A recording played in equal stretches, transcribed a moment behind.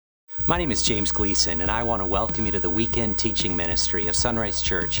My name is James Gleason, and I want to welcome you to the weekend teaching ministry of Sunrise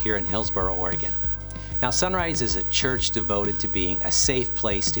Church here in Hillsboro, Oregon. Now, Sunrise is a church devoted to being a safe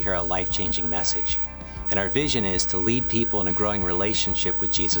place to hear a life-changing message. And our vision is to lead people in a growing relationship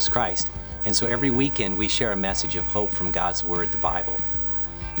with Jesus Christ. And so every weekend we share a message of hope from God's Word, the Bible.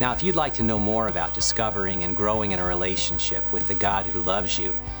 Now, if you'd like to know more about discovering and growing in a relationship with the God who loves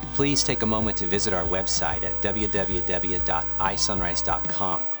you, please take a moment to visit our website at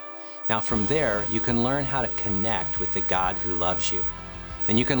www.isunrise.com. Now from there, you can learn how to connect with the God who loves you.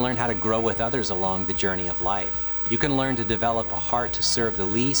 Then you can learn how to grow with others along the journey of life. You can learn to develop a heart to serve the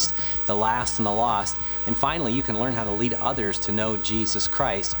least, the last, and the lost. And finally, you can learn how to lead others to know Jesus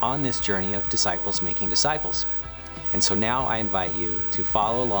Christ on this journey of disciples making disciples. And so now I invite you to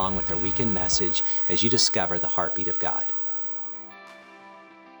follow along with our weekend message as you discover the heartbeat of God.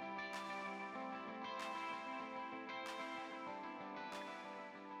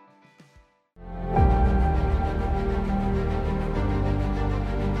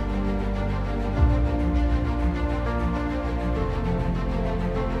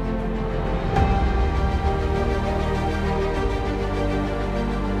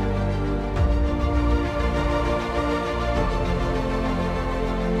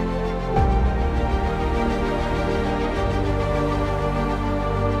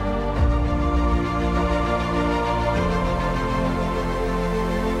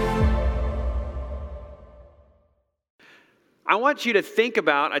 I want you to think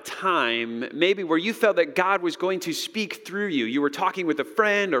about a time maybe where you felt that God was going to speak through you. You were talking with a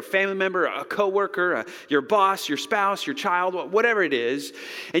friend or family member, a coworker, your boss, your spouse, your child, whatever it is,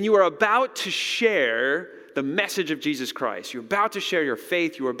 and you are about to share the message of Jesus Christ. You're about to share your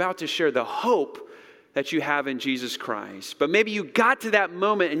faith. You were about to share the hope that you have in Jesus Christ. But maybe you got to that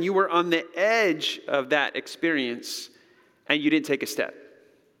moment and you were on the edge of that experience and you didn't take a step.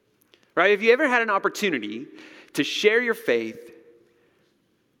 Right? Have you ever had an opportunity to share your faith,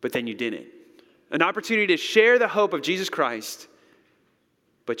 but then you didn't? An opportunity to share the hope of Jesus Christ,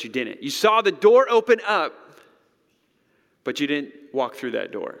 but you didn't. You saw the door open up, but you didn't walk through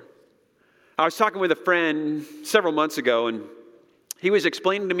that door. I was talking with a friend several months ago, and he was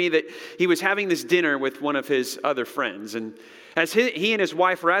explaining to me that he was having this dinner with one of his other friends. And as he and his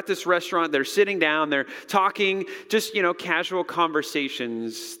wife were at this restaurant, they're sitting down, they're talking, just, casual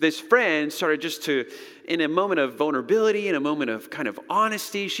conversations. This friend started in a moment of vulnerability, in a moment of kind of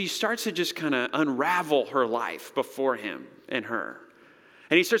honesty, she starts to just kind of unravel her life before him and her.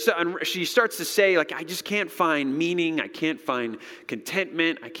 And she starts to say, I just can't find meaning. I can't find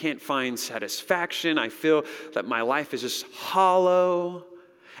contentment. I can't find satisfaction. I feel that my life is just hollow.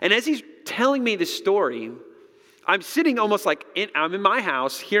 And as he's telling me this story, I'm sitting almost I'm in my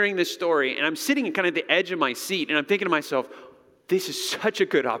house hearing this story, and I'm sitting at kind of the edge of my seat, and I'm thinking to myself, this is such a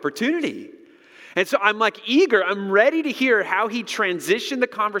good opportunity. And so I'm eager. I'm ready to hear how he transitioned the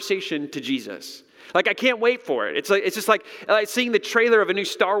conversation to Jesus. I can't wait for it. It's just like seeing the trailer of a new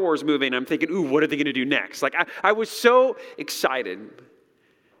Star Wars movie, and I'm thinking, ooh, what are they going to do next? I was so excited.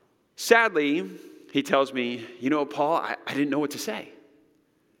 Sadly, he tells me, Paul, I didn't know what to say.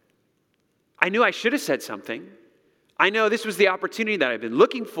 I knew I should have said something. I know this was the opportunity that I've been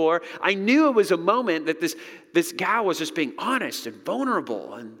looking for. I knew it was a moment that this gal was just being honest and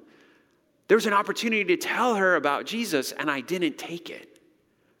vulnerable, and there was an opportunity to tell her about Jesus, and I didn't take it.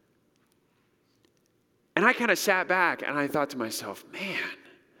 And I kind of sat back and I thought to myself, man,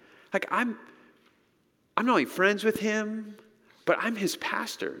 I'm not only friends with him, but I'm his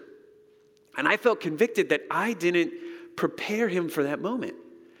pastor. And I felt convicted that I didn't prepare him for that moment.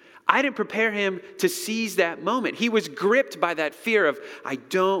 I didn't prepare him to seize that moment. He was gripped by that fear of, I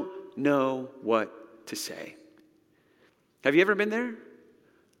don't know what to say. Have you ever been there?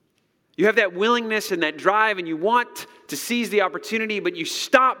 You have that willingness and that drive, and you want to seize the opportunity, but you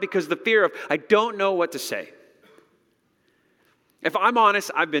stop because of the fear of, I don't know what to say. If I'm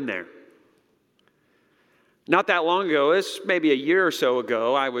honest, I've been there. Not that long ago, this maybe a year or so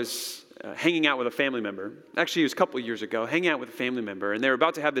ago, I was hanging out with a family member. Actually, it was a couple of years ago, hanging out with a family member, and they were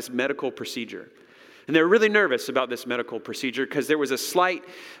about to have this medical procedure. And they were really nervous about this medical procedure because there was a slight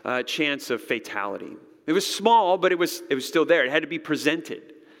chance of fatality. It was small, but it was still there. It had to be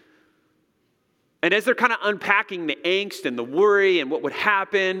presented. And as they're kind of unpacking the angst and the worry and what would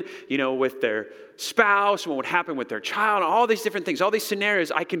happen, with their spouse, what would happen with their child, all these different things, all these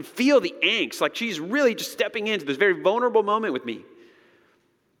scenarios, I can feel the angst. She's really just stepping into this very vulnerable moment with me.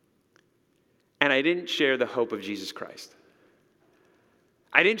 And I didn't share the hope of Jesus Christ.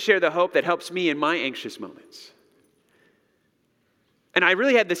 I didn't share the hope that helps me in my anxious moments. And I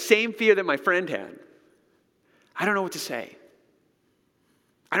really had the same fear that my friend had. I don't know what to say.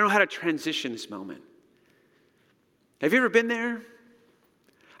 I don't know how to transition this moment. Have you ever been there?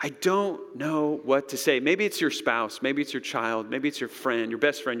 I don't know what to say. Maybe it's your spouse, maybe it's your child, maybe it's your friend, your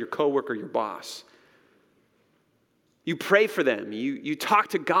best friend, your coworker, your boss. You pray for them, you talk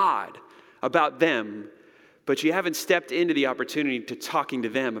to God about them, but you haven't stepped into the opportunity to talking to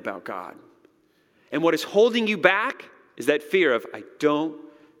them about God. And what is holding you back is that fear of, I don't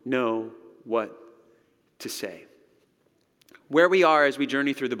know what to say. Where we are as we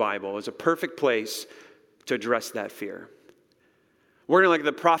journey through the Bible is a perfect place to address that fear. We're going to look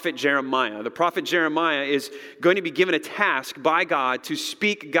at the prophet Jeremiah. The prophet Jeremiah is going to be given a task by God to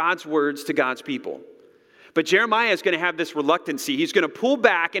speak God's words to God's people. But Jeremiah is going to have this reluctancy. He's going to pull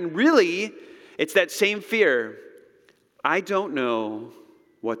back, and really, it's that same fear. I don't know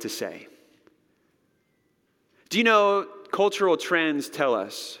what to say. Do you know cultural trends tell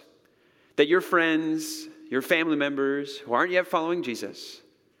us that your friends, your family members who aren't yet following Jesus,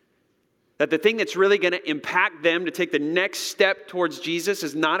 that the thing that's really going to impact them to take the next step towards Jesus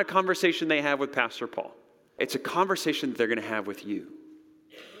is not a conversation they have with Pastor Paul. It's a conversation that they're going to have with you.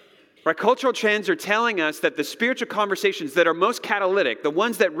 Right? Cultural trends are telling us that the spiritual conversations that are most catalytic, the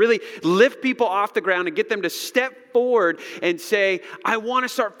ones that really lift people off the ground and get them to step forward and say, I want to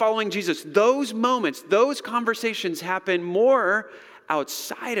start following Jesus. Those moments, those conversations happen more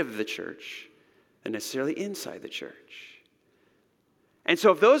outside of the church than necessarily inside the church. And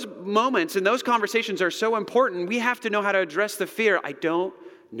so if those moments and those conversations are so important, we have to know how to address the fear. I don't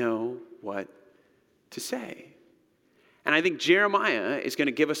know what to say. And I think Jeremiah is going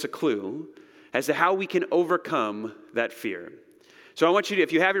to give us a clue as to how we can overcome that fear. So I want you to,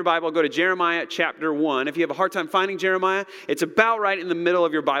 if you have your Bible, go to Jeremiah chapter 1. If you have a hard time finding Jeremiah, it's about right in the middle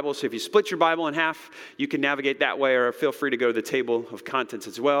of your Bible. So if you split your Bible in half, you can navigate that way, or feel free to go to the table of contents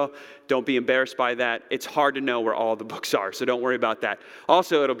as well. Don't be embarrassed by that. It's hard to know where all the books are, so don't worry about that.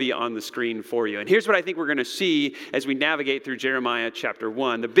 Also, it'll be on the screen for you. And here's what I think we're going to see as we navigate through Jeremiah chapter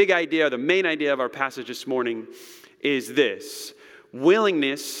 1. The big idea, the main idea of our passage this morning is this: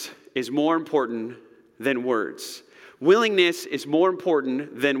 willingness is more important than words. Willingness is more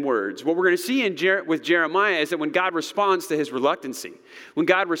important than words. What we're going to see with Jeremiah is that when God responds to his reluctancy, when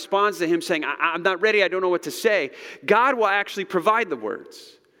God responds to him saying, I'm not ready, I don't know what to say, God will actually provide the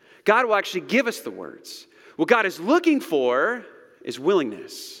words. God will actually give us the words. What God is looking for is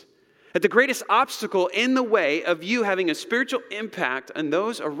willingness. That the greatest obstacle in the way of you having a spiritual impact on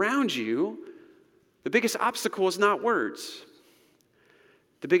those around you, the biggest obstacle is not words.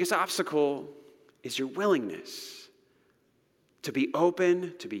 The biggest obstacle is your willingness to be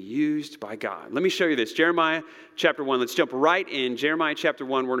open, to be used by God. Let me show you this. Jeremiah chapter 1. Let's jump right in. Jeremiah chapter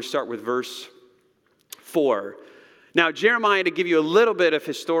 1. We're going to start with verse 4. Now, Jeremiah, to give you a little bit of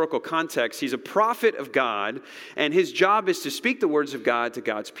historical context, he's a prophet of God, and his job is to speak the words of God to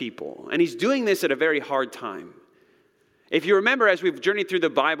God's people. And he's doing this at a very hard time. If you remember, as we've journeyed through the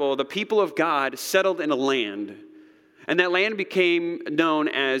Bible, the people of God settled in a land, and that land became known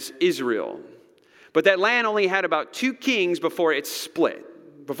as Israel. But that land only had about 2 kings before it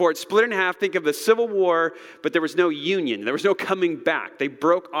split. Before it split in half, think of the Civil War, but there was no union. There was no coming back. They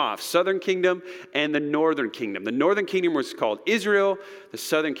broke off, Southern Kingdom and the Northern Kingdom. The Northern Kingdom was called Israel. The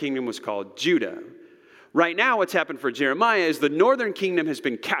Southern Kingdom was called Judah. Right now, what's happened for Jeremiah is the Northern Kingdom has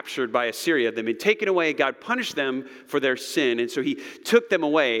been captured by Assyria. They've been taken away. God punished them for their sin, and so he took them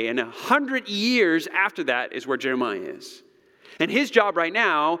away. And 100 years after that is where Jeremiah is. And his job right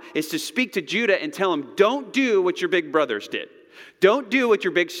now is to speak to Judah and tell them, don't do what your big brothers did. Don't do what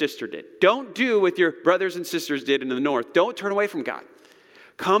your big sister did. Don't do what your brothers and sisters did in the north. Don't turn away from God.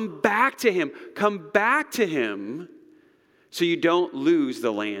 Come back to him. Come back to him so you don't lose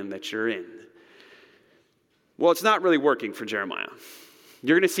the land that you're in. Well, it's not really working for Jeremiah.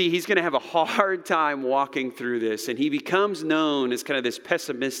 You're going to see he's going to have a hard time walking through this, and he becomes known as kind of this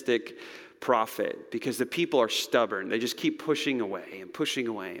pessimistic prophet because the people are stubborn. They just keep pushing away and pushing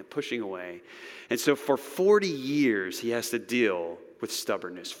away and pushing away. And so for 40 years, he has to deal with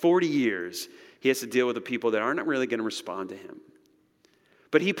stubbornness. 40 years, he has to deal with the people that aren't really going to respond to him.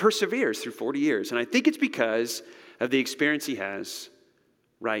 But he perseveres through 40 years. And I think it's because of the experience he has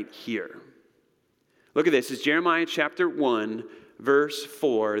right here. Look at this. It's Jeremiah chapter 1, verse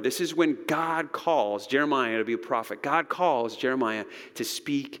 4. This is when God calls Jeremiah to be a prophet. God calls Jeremiah to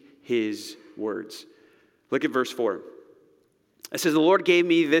speak his words. Look at verse 4. It says, the Lord gave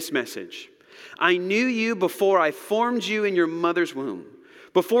me this message. I knew you before I formed you in your mother's womb.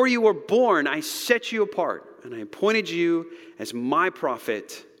 Before you were born, I set you apart, and I appointed you as my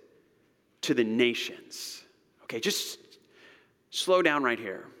prophet to the nations. Okay, just slow down right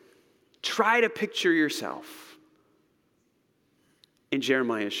here. Try to picture yourself in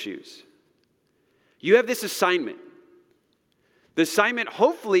Jeremiah's shoes. You have this assignment. The assignment,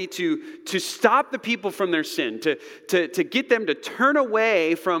 hopefully, to stop the people from their sin, to get them to turn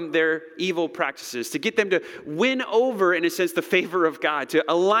away from their evil practices, to get them to win over, in a sense, the favor of God, to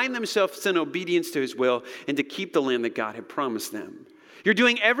align themselves in obedience to his will, and to keep the land that God had promised them. You're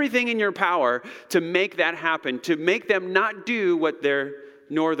doing everything in your power to make that happen, to make them not do what their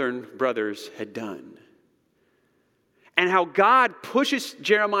northern brothers had done. And how God pushes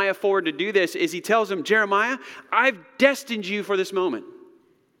Jeremiah forward to do this is he tells him, Jeremiah, I've destined you for this moment.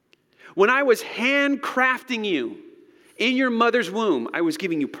 When I was handcrafting you in your mother's womb, I was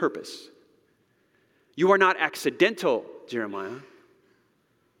giving you purpose. You are not accidental, Jeremiah.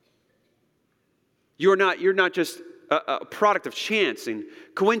 You're not just a product of chance and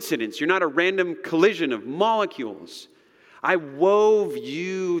coincidence. You're not a random collision of molecules. I wove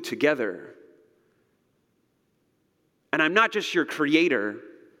you together. And I'm not just your creator.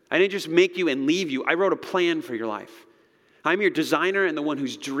 I didn't just make you and leave you. I wrote a plan for your life. I'm your designer and the one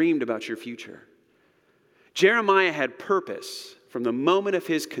who's dreamed about your future. Jeremiah had purpose from the moment of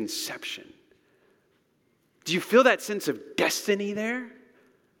his conception. Do you feel that sense of destiny there?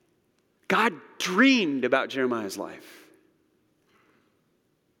 God dreamed about Jeremiah's life.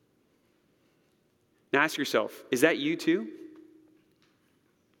 Now ask yourself, is that you too?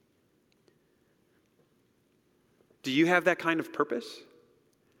 Do you have that kind of purpose?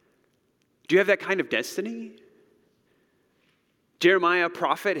 Do you have that kind of destiny? Jeremiah, a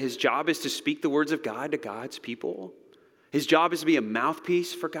prophet, his job is to speak the words of God to God's people. His job is to be a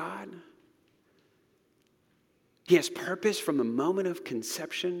mouthpiece for God. He has purpose from the moment of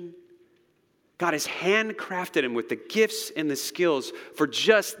conception. God has handcrafted him with the gifts and the skills for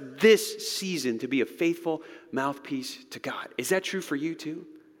just this season to be a faithful mouthpiece to God. Is that true for you too?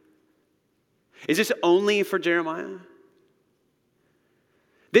 Is this only for Jeremiah?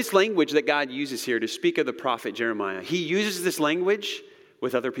 This language that God uses here to speak of the prophet Jeremiah, he uses this language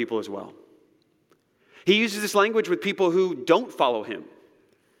with other people as well. He uses this language with people who don't follow him.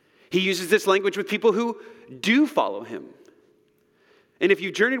 He uses this language with people who do follow him. And if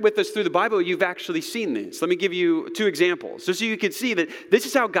you've journeyed with us through the Bible, you've actually seen this. Let me give you two examples, just so you can see that this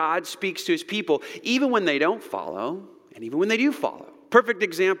is how God speaks to his people, even when they don't follow, and even when they do follow. Perfect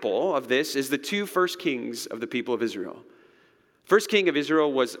example of this is the two first kings of the people of Israel. First king of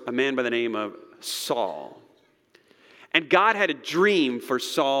Israel was a man by the name of Saul. And God had a dream for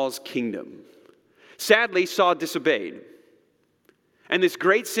Saul's kingdom. Sadly, Saul disobeyed. And this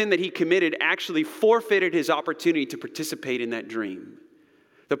great sin that he committed actually forfeited his opportunity to participate in that dream.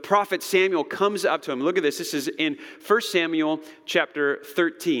 The prophet Samuel comes up to him. Look at this. This is in 1 Samuel chapter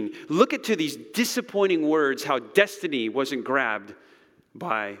 13. Look at these disappointing words, how destiny wasn't grabbed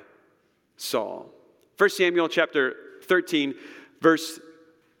by Saul. 1 Samuel chapter 13, verse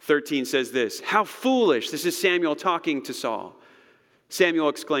 13 says this. How foolish. This is Samuel talking to Saul. Samuel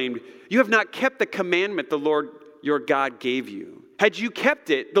exclaimed, you have not kept the commandment the Lord your God gave you. Had you kept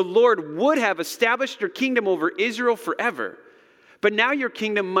it, the Lord would have established your kingdom over Israel forever. But now your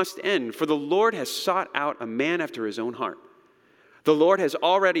kingdom must end, for the Lord has sought out a man after his own heart. The Lord has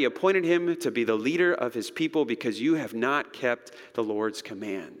already appointed him to be the leader of his people because you have not kept the Lord's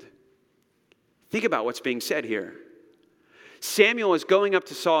command. Think about what's being said here. Samuel is going up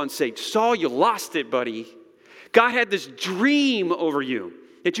to Saul and saying, Saul, you lost it, buddy. God had this dream over you,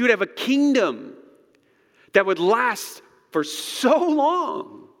 that you would have a kingdom that would last for so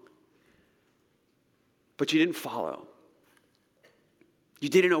long. But you didn't follow. You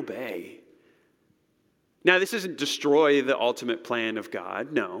didn't obey. Now, this doesn't destroy the ultimate plan of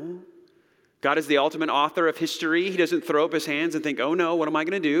God. No. God is the ultimate author of history. He doesn't throw up his hands and think, oh no, what am I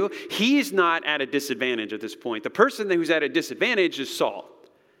going to do? He's not at a disadvantage at this point. The person who's at a disadvantage is Saul.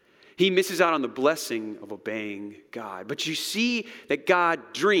 He misses out on the blessing of obeying God. But you see that God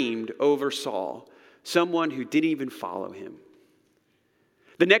dreamed over Saul, someone who didn't even follow him.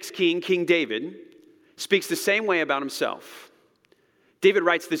 The next king, King David, speaks the same way about himself. David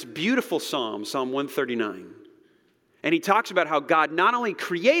writes this beautiful psalm, Psalm 139. And he talks about how God not only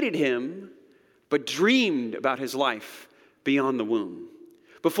created him, but dreamed about his life beyond the womb.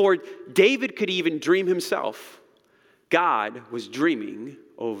 Before David could even dream himself, God was dreaming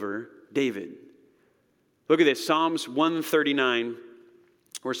over David. Look at this, Psalms 139.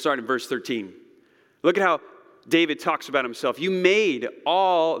 We're starting at verse 13. Look at how David talks about himself. You made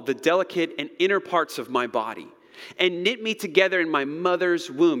all the delicate and inner parts of my body and knit me together in my mother's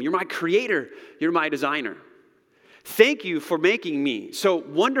womb. You're my creator. You're my designer. Thank you for making me so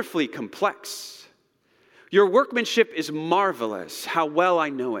wonderfully complex. Your workmanship is marvelous. How well I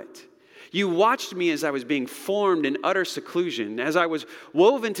know it. You watched me as I was being formed in utter seclusion, as I was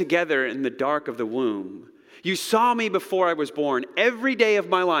woven together in the dark of the womb. You saw me before I was born. Every day of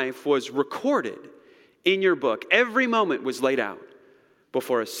my life was recorded in your book. Every moment was laid out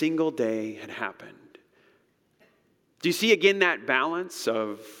before a single day had happened. Do you see again that balance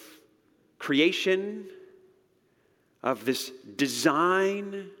of creation, of this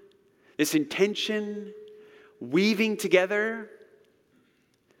design, this intention, weaving together?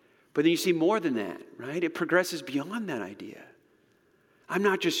 But then you see more than that, right? It progresses beyond that idea. I'm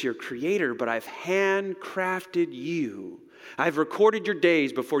not just your creator, but I've handcrafted you. I've recorded your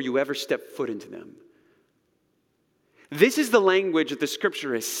days before you ever step foot into them. This is the language that the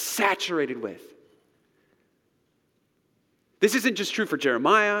scripture is saturated with. This isn't just true for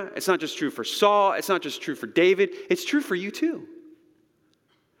Jeremiah. It's not just true for Saul. It's not just true for David. It's true for you too.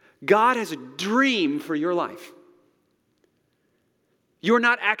 God has a dream for your life. You're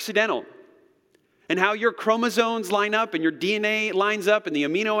not accidental. And how your chromosomes line up and your DNA lines up and the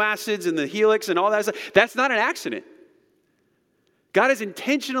amino acids and the helix and all that stuff, that's not an accident. God has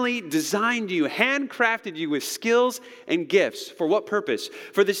intentionally designed you, handcrafted you with skills and gifts. For what purpose?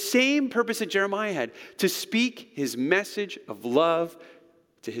 For the same purpose that Jeremiah had, to speak his message of love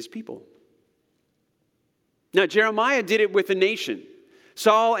to his people. Now, Jeremiah did it with a nation.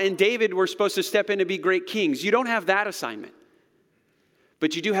 Saul and David were supposed to step in to be great kings. You don't have that assignment,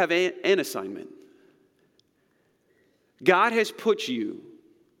 but you do have an assignment. God has put you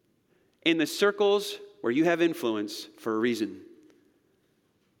in the circles where you have influence for a reason.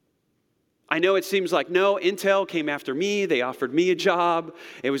 I know it seems like, no, Intel came after me. They offered me a job.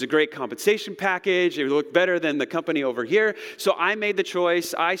 It was a great compensation package. It looked better than the company over here. So I made the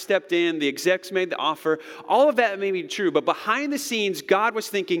choice. I stepped in. The execs made the offer. All of that may be true. But behind the scenes, God was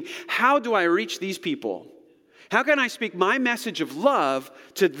thinking, how do I reach these people? How can I speak my message of love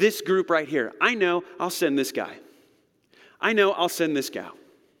to this group right here? I know I'll send this guy. I know I'll send this gal.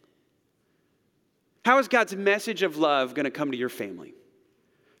 How is God's message of love going to come to your family,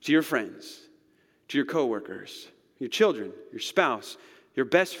 to your friends, to your coworkers, your children, your spouse, your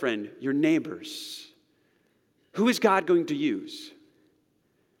best friend, your neighbors? Who is God going to use?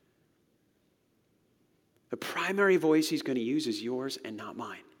 The primary voice he's going to use is yours and not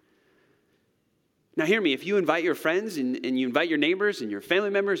mine. Now hear me, if you invite your friends and you invite your neighbors and your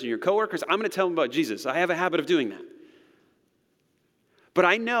family members and your coworkers, I'm going to tell them about Jesus. I have a habit of doing that. But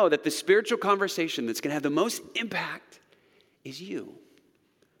I know that the spiritual conversation that's going to have the most impact is you.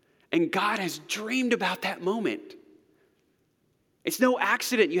 And God has dreamed about that moment. It's no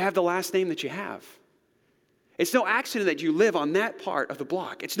accident you have the last name that you have. It's no accident that you live on that part of the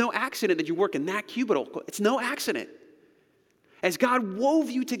block. It's no accident that you work in that cubicle. It's no accident. As God wove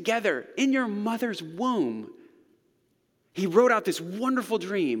you together in your mother's womb, he wrote out this wonderful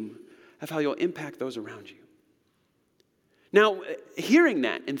dream of how you'll impact those around you. Now, hearing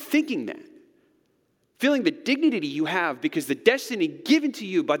that and thinking that, feeling the dignity you have because the destiny given to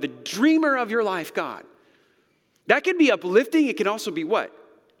you by the dreamer of your life, God, that can be uplifting. It can also be what?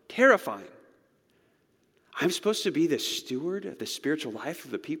 Terrifying. I'm supposed to be the steward of the spiritual life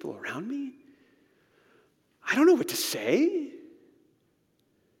of the people around me? I don't know what to say.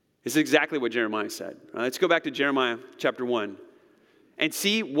 This is exactly what Jeremiah said. Let's go back to Jeremiah chapter 1. And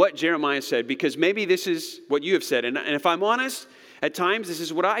see what Jeremiah said, because maybe this is what you have said. And if I'm honest, at times this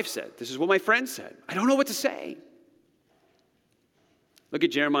is what I've said. This is what my friends said. I don't know what to say. Look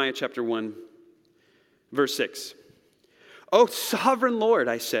at Jeremiah chapter 1, verse 6. "Oh, sovereign Lord,"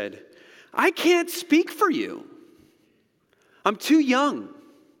 I said, "I can't speak for you. I'm too young."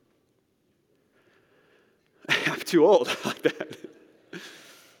 I'm too old. Like that.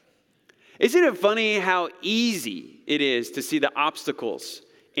 Isn't it funny how easy it is to see the obstacles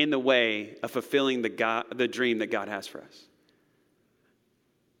in the way of fulfilling the dream that God has for us?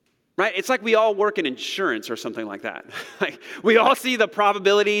 Right? It's like we all work in insurance or something like that. Like we all see the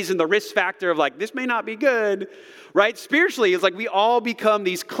probabilities and the risk factor of like, this may not be good, right? Spiritually, it's like we all become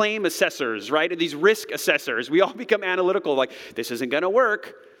these claim assessors, right? And these risk assessors. We all become analytical, like this isn't going to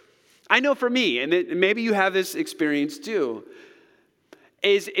work. I know for me, and maybe you have this experience too,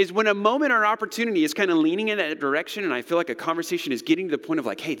 is when a moment or opportunity is kind of leaning in that direction and I feel like a conversation is getting to the point of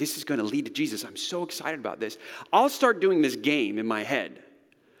like, hey, this is going to lead to Jesus. I'm so excited about this. I'll start doing this game in my head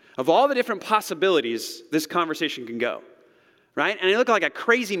of all the different possibilities this conversation can go, right? And I look like a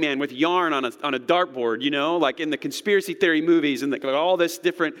crazy man with yarn on a dartboard, you know, like in the conspiracy theory movies and all this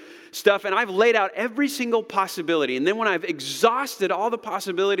different stuff. And I've laid out every single possibility. And then when I've exhausted all the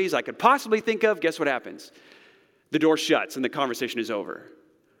possibilities I could possibly think of, guess what happens? The door shuts and the conversation is over.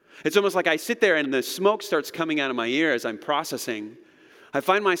 It's almost like I sit there and the smoke starts coming out of my ear as I'm processing I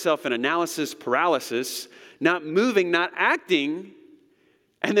find myself in analysis paralysis, not moving, not acting,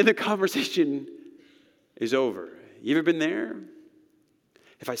 and then the conversation is over. You ever been there?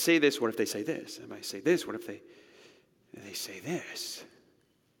 If I say this, what if they say this? If I say this, what if they say this?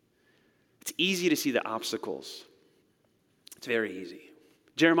 It's easy to see the obstacles. It's very easy.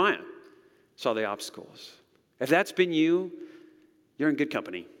 Jeremiah saw the obstacles. If that's been you, you're in good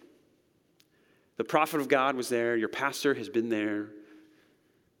company. The prophet of God was there. Your pastor has been there.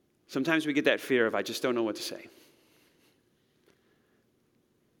 Sometimes we get that fear of, I just don't know what to say.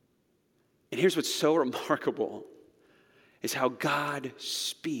 And here's what's so remarkable is how God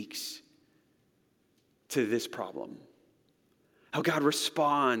speaks to this problem. How God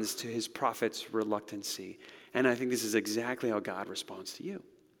responds to his prophet's reluctancy. And I think this is exactly how God responds to you.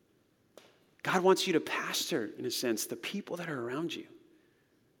 God wants you to pastor, in a sense, the people that are around you.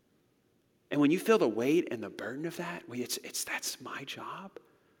 And when you feel the weight and the burden of that, that's my job.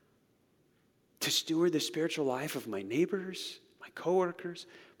 To steward the spiritual life of my neighbors, my coworkers,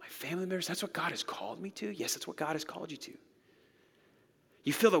 my family members. That's what God has called me to. Yes, that's what God has called you to.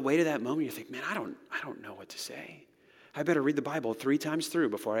 You feel the weight of that moment. You think, man, I don't know what to say. I better read the Bible 3 times through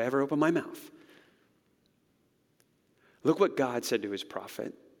before I ever open my mouth. Look what God said to his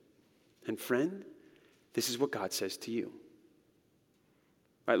prophet. And friend, this is what God says to you.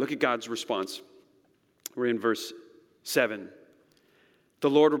 All right, look at God's response. We're in verse 7. The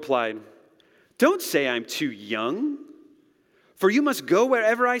Lord replied, "Don't say I'm too young, for you must go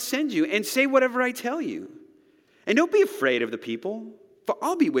wherever I send you and say whatever I tell you. And don't be afraid of the people, for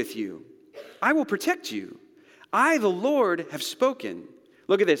I'll be with you. I will protect you. I, the Lord, have spoken."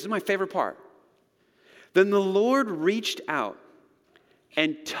 Look at this. This is my favorite part. Then the Lord reached out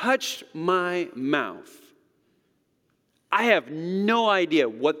and touched my mouth. I have no idea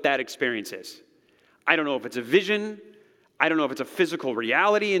what that experience is. I don't know if it's a vision. I don't know if it's a physical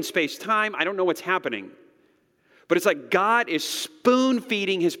reality in space-time. I don't know what's happening. But it's like God is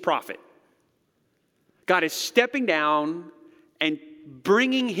spoon-feeding his prophet. God is stepping down and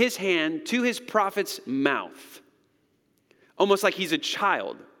bringing his hand to his prophet's mouth. Almost like he's a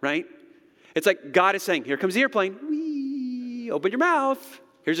child, right? It's like God is saying, here comes the airplane. Whee, open your mouth.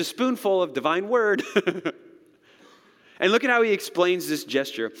 Here's a spoonful of divine word. And look at how he explains this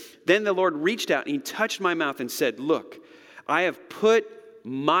gesture. Then the Lord reached out and he touched my mouth and said, "Look, I have put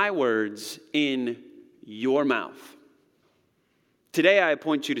my words in your mouth. Today I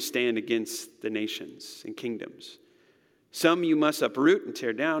appoint you to stand against the nations and kingdoms. Some you must uproot and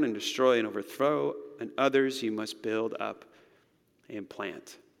tear down and destroy and overthrow, and others you must build up and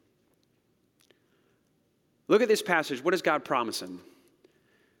plant." Look at this passage. What does God promise him?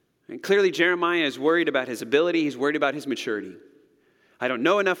 And clearly Jeremiah is worried about his ability. He's worried about his maturity. I don't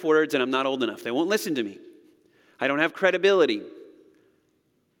know enough words and I'm not old enough. They won't listen to me. I don't have credibility.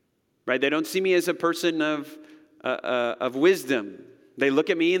 Right? They don't see me as a person of wisdom. They look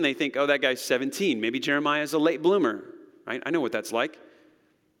at me and they think, oh, that guy's 17. Maybe Jeremiah is a late bloomer. Right? I know what that's like.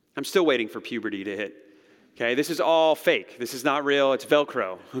 I'm still waiting for puberty to hit. Okay? This is all fake. This is not real. It's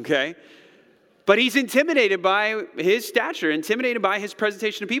Velcro. Okay? But he's intimidated by his stature, intimidated by his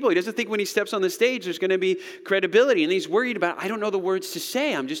presentation to people. He doesn't think when he steps on the stage there's going to be credibility. And he's worried about, I don't know the words to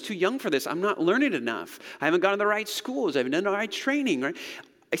say. I'm just too young for this. I'm not learned enough. I haven't gone to the right schools. I haven't done the right training. Right?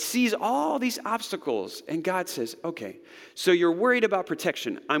 He sees all these obstacles. And God says, okay, so you're worried about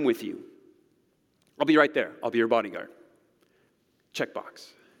protection. I'm with you. I'll be right there. I'll be your bodyguard. Checkbox.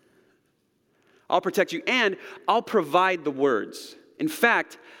 I'll protect you and I'll provide the words. In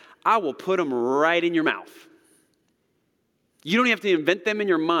fact, I will put them right in your mouth. You don't have to invent them in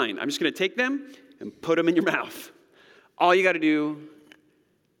your mind. I'm just going to take them and put them in your mouth. All you got to do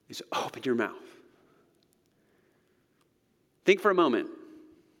is open your mouth. Think for a moment.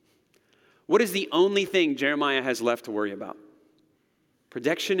 What is the only thing Jeremiah has left to worry about?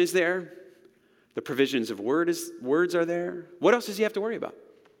 Protection is there. The provisions of words are there. What else does he have to worry about?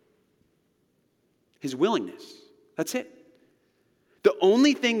 His willingness. That's it. The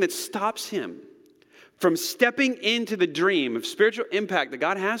only thing that stops him from stepping into the dream of spiritual impact that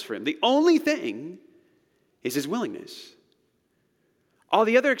God has for him, the only thing is his willingness. All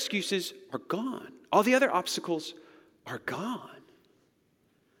the other excuses are gone. All the other obstacles are gone.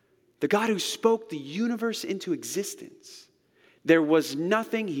 The God who spoke the universe into existence, there was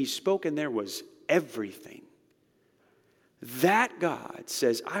nothing, he spoke and there was everything. That God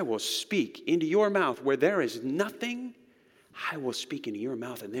says, I will speak into your mouth where there is nothing. I will speak into your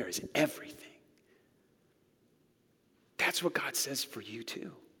mouth and there is everything. That's what God says for you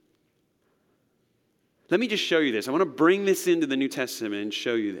too. Let me just show you this. I want to bring this into the New Testament and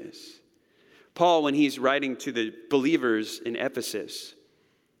show you this. Paul, when he's writing to the believers in Ephesus,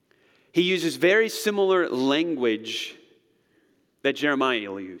 he uses very similar language that Jeremiah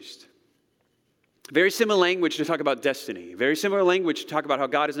used. Very similar language to talk about destiny. Very similar language to talk about how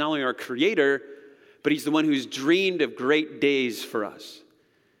God is not only our creator, but he's the one who's dreamed of great days for us.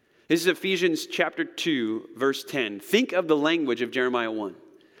 This is Ephesians chapter 2, verse 10. Think of the language of Jeremiah 1.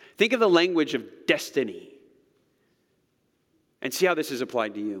 Think of the language of destiny. And see how this is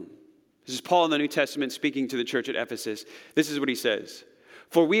applied to you. This is Paul in the New Testament speaking to the church at Ephesus. This is what he says.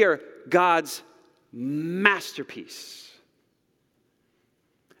 For we are God's masterpiece.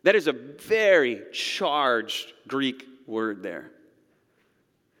 That is a very charged Greek word there.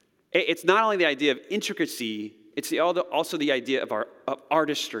 It's not only the idea of intricacy, it's also the idea of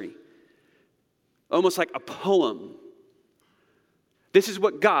artistry. Almost like a poem. This is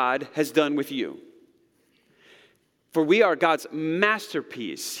what God has done with you. For we are God's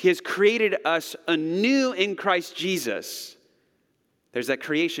masterpiece. He has created us anew in Christ Jesus. There's that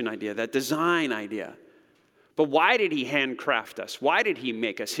creation idea, that design idea. But why did he handcraft us? Why did he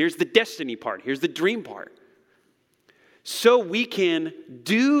make us? Here's the destiny part. Here's the dream part. So we can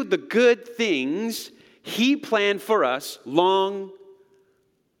do the good things he planned for us long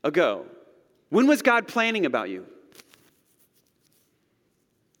ago. When was God planning about you?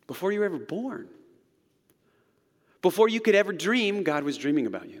 Before you were ever born. Before you could ever dream, God was dreaming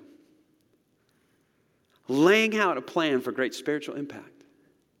about you. Laying out a plan for great spiritual impact.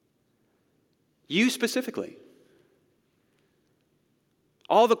 You specifically.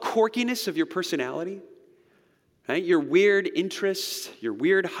 All the quirkiness of your personality, right? Your weird interests, your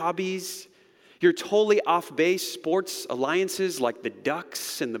weird hobbies, your totally off-base sports alliances like the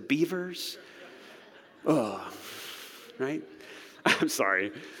Ducks and the Beavers. Right? I'm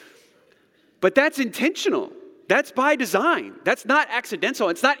sorry. But that's intentional. That's by design. That's not accidental.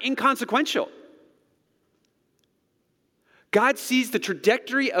 It's not inconsequential. God sees the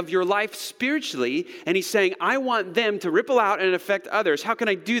trajectory of your life spiritually, and he's saying, I want them to ripple out and affect others. How can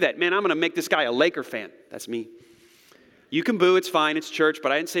I do that? Man, I'm going to make this guy a Laker fan. That's me. You can boo, it's fine, it's church,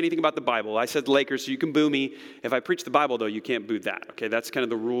 but I didn't say anything about the Bible. I said Lakers, so you can boo me. If I preach the Bible, though, you can't boo that. Okay, that's kind of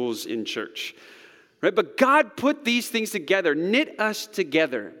the rules in church. Right? But God put these things together, knit us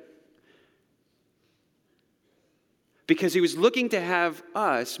together. Because he was looking to have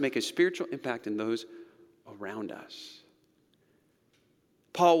us make a spiritual impact in those around us.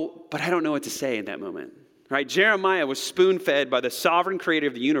 Paul, but I don't know what to say in that moment. Right? Jeremiah was spoon-fed by the sovereign creator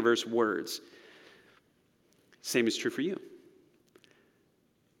of the universe words. Same is true for you.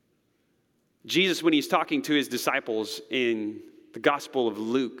 Jesus, when he's talking to his disciples in the Gospel of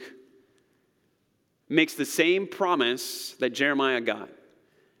Luke, makes the same promise that Jeremiah got.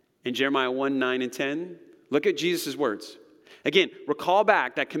 In Jeremiah 1, 9, and 10, look at Jesus' words. Again, recall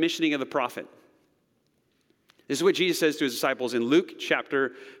back that commissioning of the prophet. This is what Jesus says to his disciples in Luke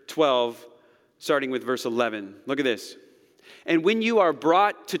chapter 12, starting with verse 11. Look at this. And when you are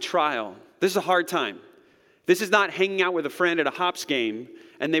brought to trial, this is a hard time. This is not hanging out with a friend at a hops game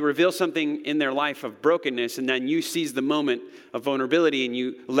and they reveal something in their life of brokenness and then you seize the moment of vulnerability and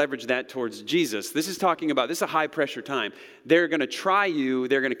you leverage that towards Jesus. This is a high pressure time. They're going to try you.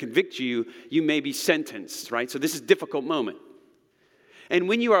 They're going to convict you. You may be sentenced, right? So this is a difficult moment. And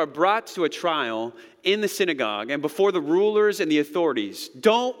when you are brought to a trial in the synagogue and before the rulers and the authorities,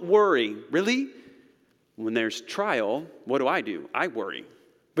 don't worry. Really? When there's trial, what do? I worry.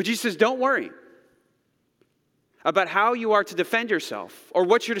 But Jesus says, don't worry about how you are to defend yourself or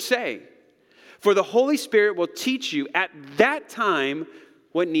what you're to say. For the Holy Spirit will teach you at that time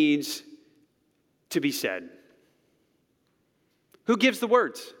what needs to be said. Who gives the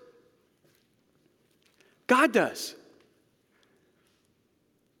words? God does.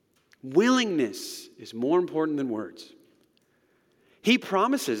 Willingness is more important than words. He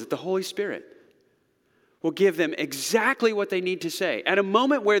promises that the Holy Spirit will give them exactly what they need to say at a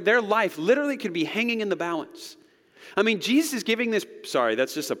moment where their life literally could be hanging in the balance. I mean, Jesus is giving this, sorry,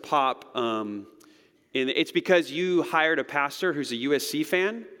 that's just a pop. It's because you hired a pastor who's a USC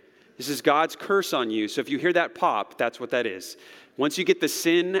fan. This is God's curse on you. So if you hear that pop, that's what that is. Once you get the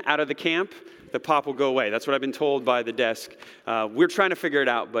sin out of the camp, the pop will go away. That's what I've been told by the desk. We're trying to figure it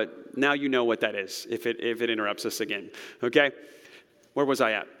out, but now you know what that is if it interrupts us again. Okay? Where was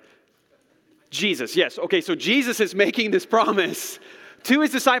I at? Jesus, yes. Okay, so Jesus is making this promise to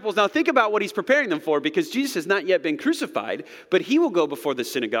his disciples. Now think about what he's preparing them for, because Jesus has not yet been crucified, but he will go before the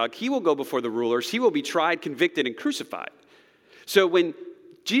synagogue. He will go before the rulers. He will be tried, convicted, and crucified. So when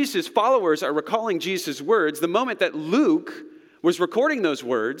Jesus' followers are recalling Jesus' words, the moment that Luke was recording those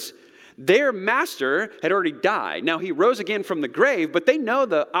words, Their master had already died. Now he rose again from the grave, but they know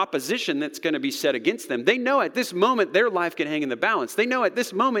the opposition that's going to be set against them. They know at this moment their life could hang in the balance. They know at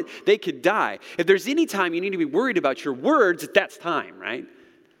this moment they could die. If there's any time you need to be worried about your words, that's time, right?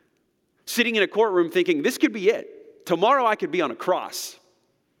 Sitting in a courtroom thinking, this could be it. Tomorrow I could be on a cross.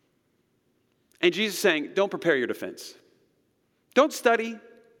 And Jesus is saying, don't prepare your defense. Don't study.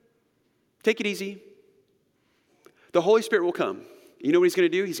 Take it easy. The Holy Spirit will come. You know what he's going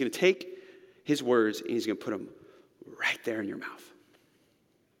to do? He's going to take his words and he's going to put them right there in your mouth.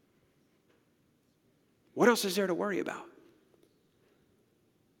 What else is there to worry about?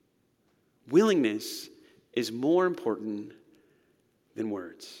 Willingness is more important than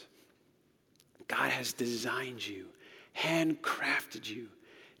words. God has designed you, handcrafted you,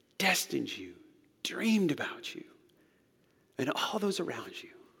 destined you, dreamed about you, and all those around you.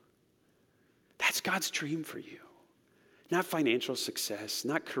 That's God's dream for you. Not financial success,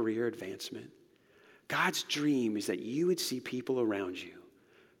 not career advancement. God's dream is that you would see people around you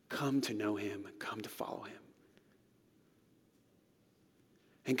come to know him, come to follow him.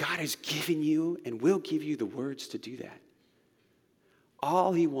 And God has given you and will give you the words to do that.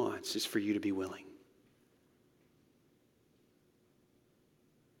 All he wants is for you to be willing.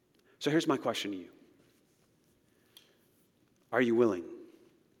 So here's my question to you. Are you willing?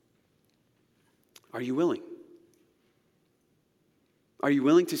 Are you willing? Are you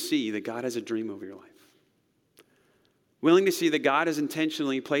willing to see that God has a dream over your life? Willing to see that God has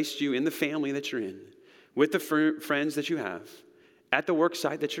intentionally placed you in the family that you're in, with the friends that you have, at the work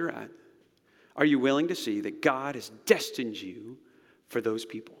site that you're at? Are you willing to see that God has destined you for those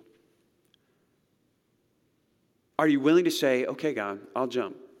people? Are you willing to say, okay, God, I'll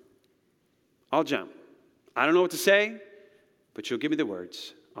jump. I'll jump. I don't know what to say, but you'll give me the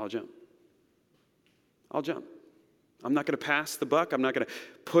words. I'll jump. I'll jump. I'm not going to pass the buck. I'm not going to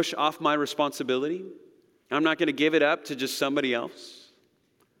push off my responsibility. I'm not going to give it up to just somebody else.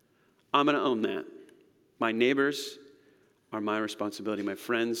 I'm going to own that. My neighbors are my responsibility. My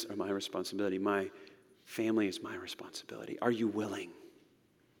friends are my responsibility. My family is my responsibility. Are you willing?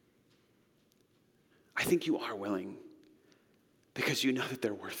 I think you are willing because you know that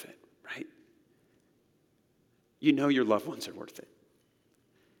they're worth it, right? You know your loved ones are worth it.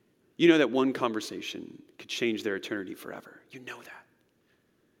 You know that one conversation could change their eternity forever. You know that.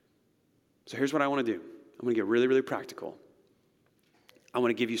 So here's what I want to do. I'm going to get really, really practical. I want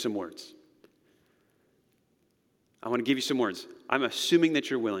to give you some words. I want to give you some words. I'm assuming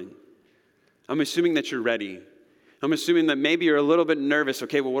that you're willing. I'm assuming that you're ready. I'm assuming that maybe you're a little bit nervous.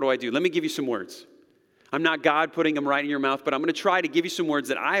 Okay, well, what do I do? Let me give you some words. I'm not God putting them right in your mouth, but I'm going to try to give you some words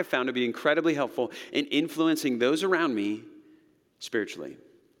that I have found to be incredibly helpful in influencing those around me spiritually.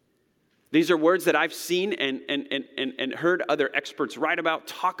 These are words that I've seen and heard other experts write about,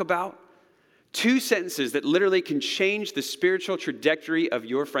 talk about. 2 sentences that literally can change the spiritual trajectory of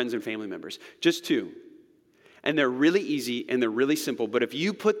your friends and family members. Just 2. And they're really easy and they're really simple. But if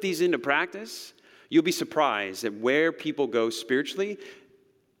you put these into practice, you'll be surprised at where people go spiritually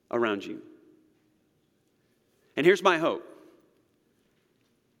around you. And here's my hope.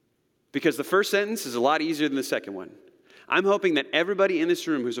 Because the first sentence is a lot easier than the second one. I'm hoping that everybody in this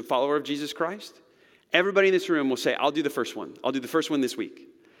room who's a follower of Jesus Christ, everybody in this room will say, I'll do the first one. I'll do the first one this week.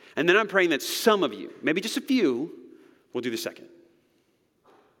 And then I'm praying that some of you, maybe just a few, will do the second.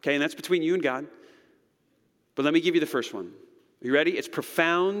 Okay, and that's between you and God. But let me give you the first one. Are you ready? It's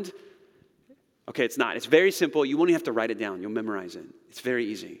profound. Okay, it's not. It's very simple. You won't even have to write it down. You'll memorize it. It's very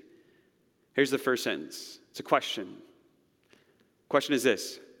easy. Here's the first sentence. It's a question. Question is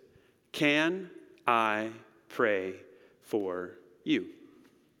this: can I pray for you?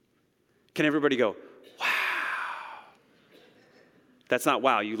 Can everybody go, wow? That's not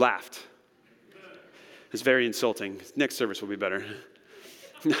wow, you laughed. It's very insulting. Next service will be better.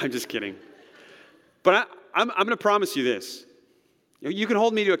 No, I'm just kidding. But I'm going to promise you this. You can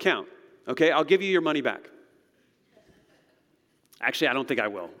hold me to account, okay? I'll give you your money back. Actually, I don't think I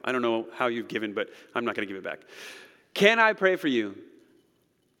will. I don't know how you've given, but I'm not going to give it back. Can I pray for you?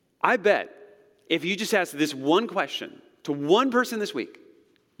 I bet if you just ask this one question to one person this week,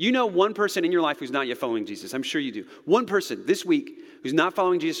 you know one person in your life who's not yet following Jesus. I'm sure you do. One person this week who's not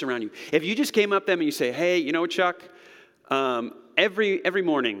following Jesus around you. If you just came up to them and you say, hey, you know what, Chuck? Every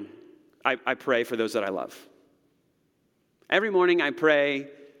morning I pray for those that I love. Every morning I pray,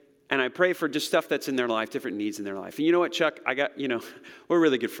 and I pray for just stuff that's in their life, different needs in their life. And you know what, Chuck? We're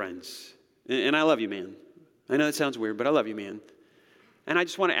really good friends. And I love you, man. I know that sounds weird, but I love you, man. And I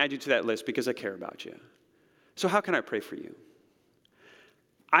just want to add you to that list because I care about you. So how can I pray for you?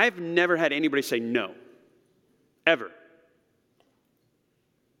 I've never had anybody say no, ever.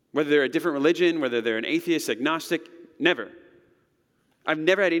 Whether they're a different religion, whether they're an atheist, agnostic, never. I've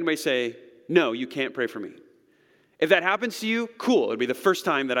never had anybody say, no, you can't pray for me. If that happens to you, cool. It'd be the first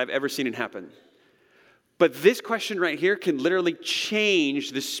time that I've ever seen it happen. But this question right here can literally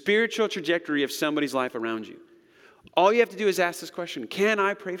change the spiritual trajectory of somebody's life around you. All you have to do is ask this question, can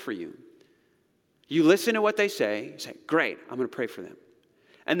I pray for you? You listen to what they say, you say, great, I'm going to pray for them.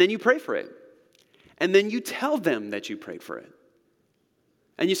 And then you pray for it. And then you tell them that you prayed for it.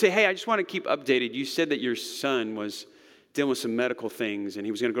 And you say, hey, I just want to keep updated. You said that your son was dealing with some medical things and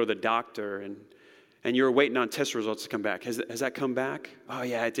he was going to go to the doctor and you were waiting on test results to come back. Has that come back? Oh,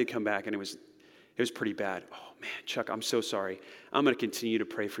 yeah, it did come back and it was pretty bad. Oh, man, Chuck, I'm so sorry. I'm going to continue to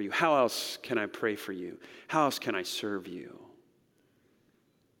pray for you. How else can I pray for you? How else can I serve you?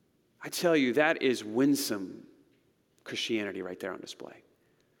 I tell you, that is winsome Christianity right there on display.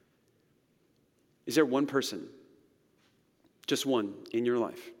 Is there one person, just one in your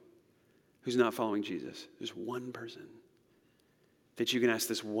life, who's not following Jesus? There's one person that you can ask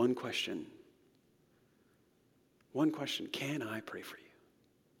this one question. One question, can I pray for you?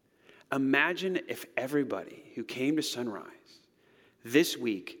 Imagine if everybody who came to Sunrise this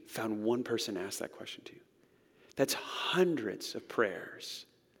week found one person to ask that question to. That's hundreds of prayers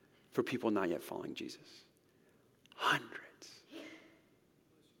for people not yet following Jesus. Hundreds.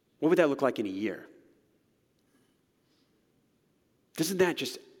 What would that look like in a year? Doesn't that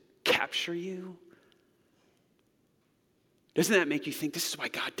just capture you? Doesn't that make you think, this is why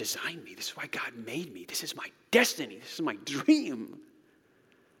God designed me? This is why God made me. This is my destiny. This is my dream.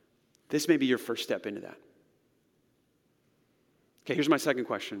 This may be your first step into that. Okay, here's my second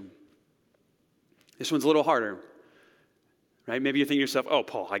question. This one's a little harder, right? Maybe you're thinking to yourself, oh,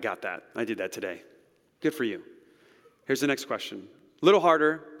 Paul, I got that. I did that today. Good for you. Here's the next question. A little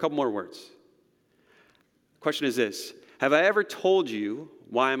harder, a couple more words. The question is this. Have I ever told you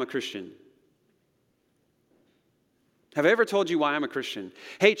why I'm a Christian? Have I ever told you why I'm a Christian?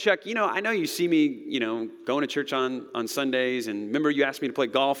 Hey, Chuck, I know you see me, going to church on Sundays, and remember you asked me to play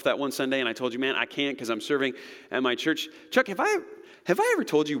golf that one Sunday, and I told you, man, I can't because I'm serving at my church. Chuck, have I ever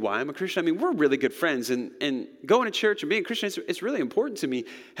told you why I'm a Christian? I mean, we're really good friends, and going to church and being a Christian, it's really important to me.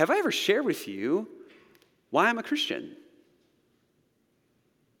 Have I ever shared with you why I'm a Christian?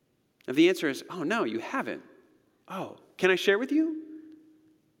 If the answer is, oh, no, you haven't. Oh, can I share with you?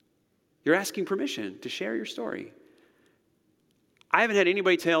 You're asking permission to share your story. I haven't had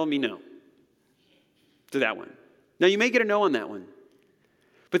anybody tell me no to that one. Now, you may get a no on that one.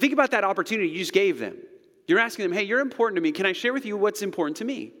 But think about that opportunity you just gave them. You're asking them, hey, you're important to me. Can I share with you what's important to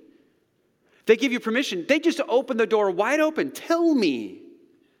me? They give you permission. They just open the door wide open. Tell me.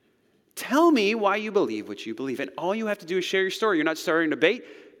 Tell me why you believe what you believe. And all you have to do is share your story. You're not starting a debate.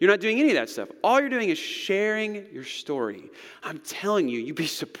 You're not doing any of that stuff. All you're doing is sharing your story. I'm telling you, you'd be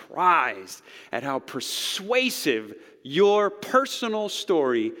surprised at how persuasive your personal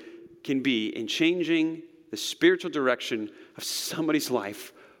story can be in changing the spiritual direction of somebody's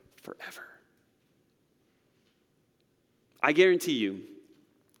life forever. I guarantee you,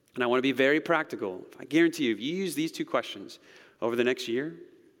 and I want to be very practical, I guarantee you, if you use these two questions over the next year,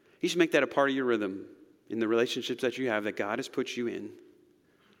 you should make that a part of your rhythm in the relationships that you have that God has put you in.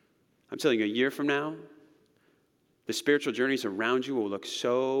 I'm telling you, a year from now, the spiritual journeys around you will look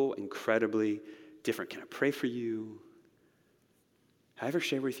so incredibly different. Can I pray for you? Have I ever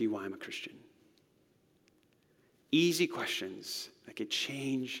shared with you why I'm a Christian? Easy questions that could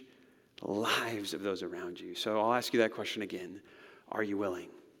change the lives of those around you. So I'll ask you that question again. Are you willing?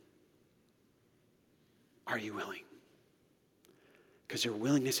 Are you willing? Because your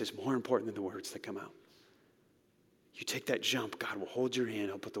willingness is more important than the words that come out. You take that jump, God will hold your hand,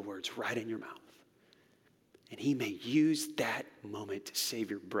 He'll put the words right in your mouth. And He may use that moment to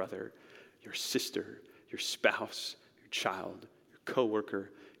save your brother, your sister, your spouse, your child, your coworker,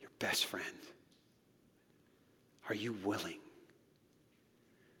 your best friend. Are you willing?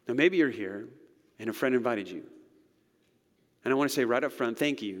 Now maybe you're here and a friend invited you. And I want to say right up front,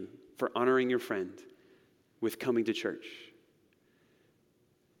 thank you for honoring your friend with coming to church.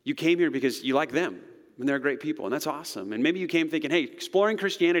 You came here because you like them. And they're great people, and that's awesome. And maybe you came thinking, hey, exploring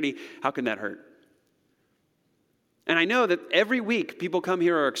Christianity, how can that hurt? And I know that every week people come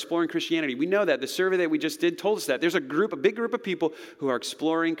here are exploring Christianity. We know that. The survey that we just did told us that. There's a big group of people who are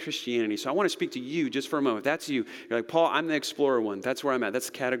exploring Christianity. So I want to speak to you just for a moment. That's you. You're like, Paul, I'm the explorer one. That's where I'm at. That's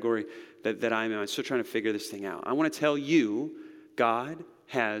the category that I'm in. I'm still trying to figure this thing out. I want to tell you, God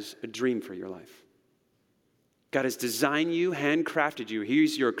has a dream for your life. God has designed you, handcrafted you.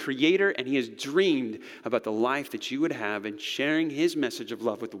 He's your creator, and He has dreamed about the life that you would have in sharing His message of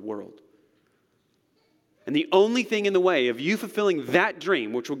love with the world. And the only thing in the way of you fulfilling that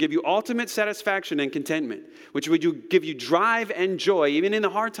dream, which will give you ultimate satisfaction and contentment, which would give you drive and joy, even in the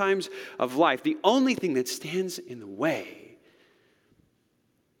hard times of life, the only thing that stands in the way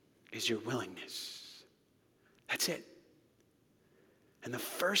is your willingness. That's it. And the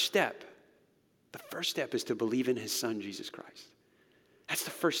first step is to believe in his son, Jesus Christ. That's the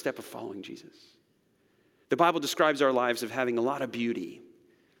first step of following Jesus. The Bible describes our lives of having a lot of beauty,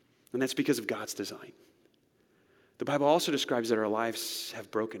 and that's because of God's design. The Bible also describes that our lives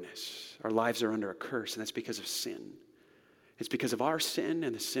have brokenness. Our lives are under a curse, and that's because of sin. It's because of our sin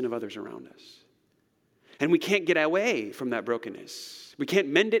and the sin of others around us. And we can't get away from that brokenness. We can't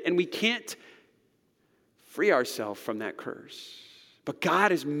mend it, and we can't free ourselves from that curse. But God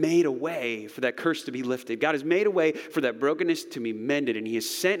has made a way for that curse to be lifted. God has made a way for that brokenness to be mended. And he has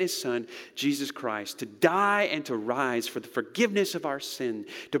sent his son, Jesus Christ, to die and to rise for the forgiveness of our sin,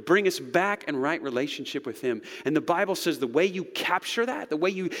 to bring us back in right relationship with him. And the Bible says the way you capture that, the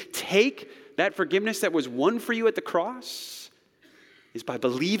way you take that forgiveness that was won for you at the cross, is by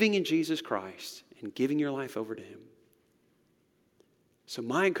believing in Jesus Christ and giving your life over to him. So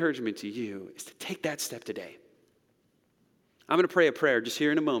my encouragement to you is to take that step today. I'm going to pray a prayer just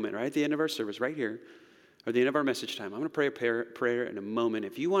here in a moment, right at the end of our service, right here, or the end of our message time. I'm going to pray a prayer in a moment.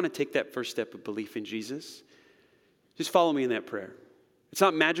 If you want to take that first step of belief in Jesus, just follow me in that prayer. It's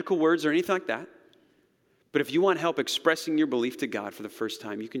not magical words or anything like that. But if you want help expressing your belief to God for the first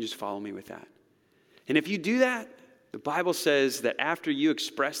time, you can just follow me with that. And if you do that, the Bible says that after you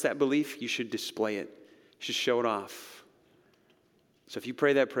express that belief, you should display it. You should show it off. So if you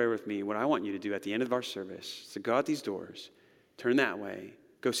pray that prayer with me, what I want you to do at the end of our service is to go out these doors, turn that way,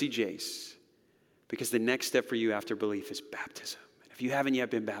 go see Jace, because the next step for you after belief is baptism. If you haven't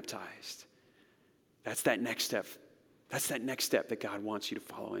yet been baptized, that's that next step. That's that next step that God wants you to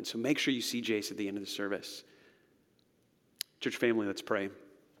follow in. So make sure you see Jace at the end of the service. Church family, let's pray.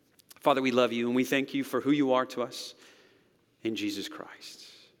 Father, we love you and we thank you for who you are to us in Jesus Christ.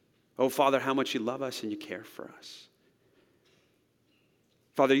 Oh, Father, how much you love us and you care for us.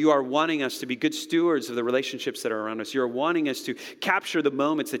 Father, you are wanting us to be good stewards of the relationships that are around us. You are wanting us to capture the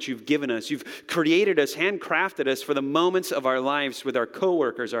moments that you've given us. You've created us, handcrafted us for the moments of our lives with our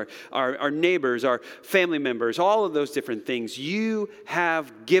coworkers, our neighbors, our family members, all of those different things. You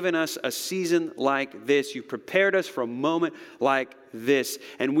have given us a season like this. You prepared us for a moment like this.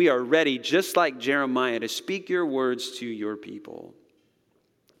 And we are ready, just like Jeremiah, to speak your words to your people.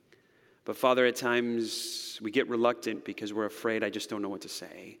 But Father, at times we get reluctant because we're afraid I just don't know what to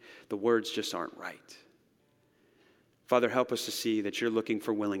say. The words just aren't right. Father, help us to see that you're looking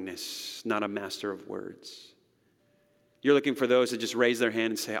for willingness, not a master of words. You're looking for those that just raise their hand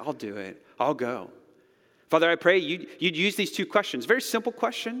and say, I'll do it. I'll go. Father, I pray you'd use these two questions, very simple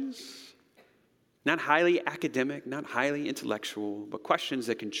questions, not highly academic, not highly intellectual, but questions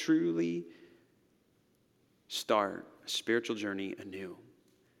that can truly start a spiritual journey anew.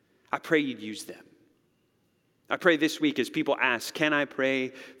 I pray you'd use them. I pray this week as people ask, can I pray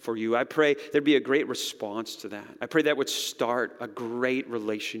for you? I pray there'd be a great response to that. I pray that would start a great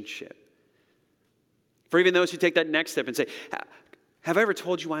relationship. For even those who take that next step and say, have I ever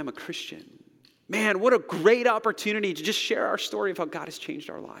told you I'm a Christian? Man, what a great opportunity to just share our story of how God has changed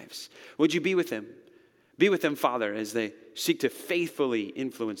our lives. Would you be with them? Be with them, Father, as they seek to faithfully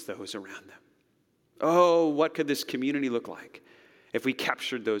influence those around them. Oh, what could this community look like if we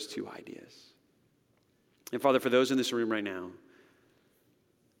captured those two ideas? And Father, for those in this room right now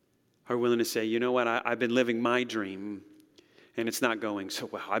who are willing to say, you know what, I've been living my dream and it's not going so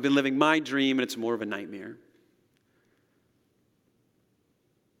well. I've been living my dream and it's more of a nightmare.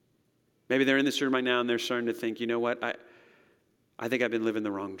 Maybe they're in this room right now and they're starting to think, you know what, I think I've been living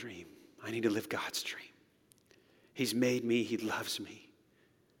the wrong dream. I need to live God's dream. He's made me, he loves me.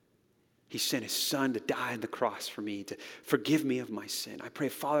 He sent his son to die on the cross for me, to forgive me of my sin. I pray,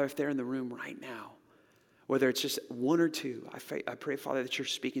 Father, if they're in the room right now, whether it's just one or two, I pray, Father, that you're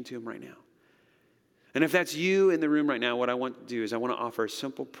speaking to them right now. And if that's you in the room right now, what I want to do is I want to offer a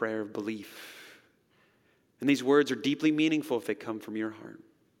simple prayer of belief. And these words are deeply meaningful if they come from your heart.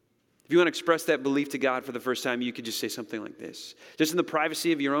 If you want to express that belief to God for the first time, you could just say something like this. Just in the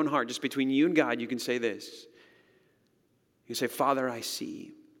privacy of your own heart, just between you and God, you can say this. You can say, Father, I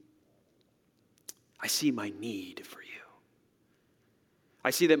see my need for you. I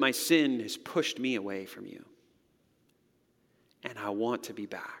see that my sin has pushed me away from you. And I want to be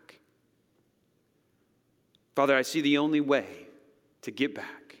back. Father, I see the only way to get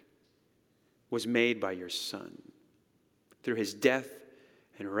back was made by your Son through his death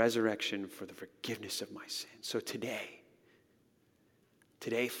and resurrection for the forgiveness of my sin. So today,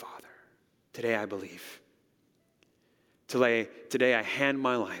 Father, today I believe. Today I hand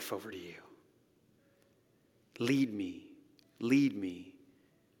my life over to you. Lead me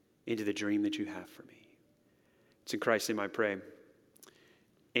into the dream that you have for me. It's in Christ's name I pray.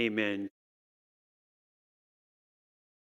 Amen.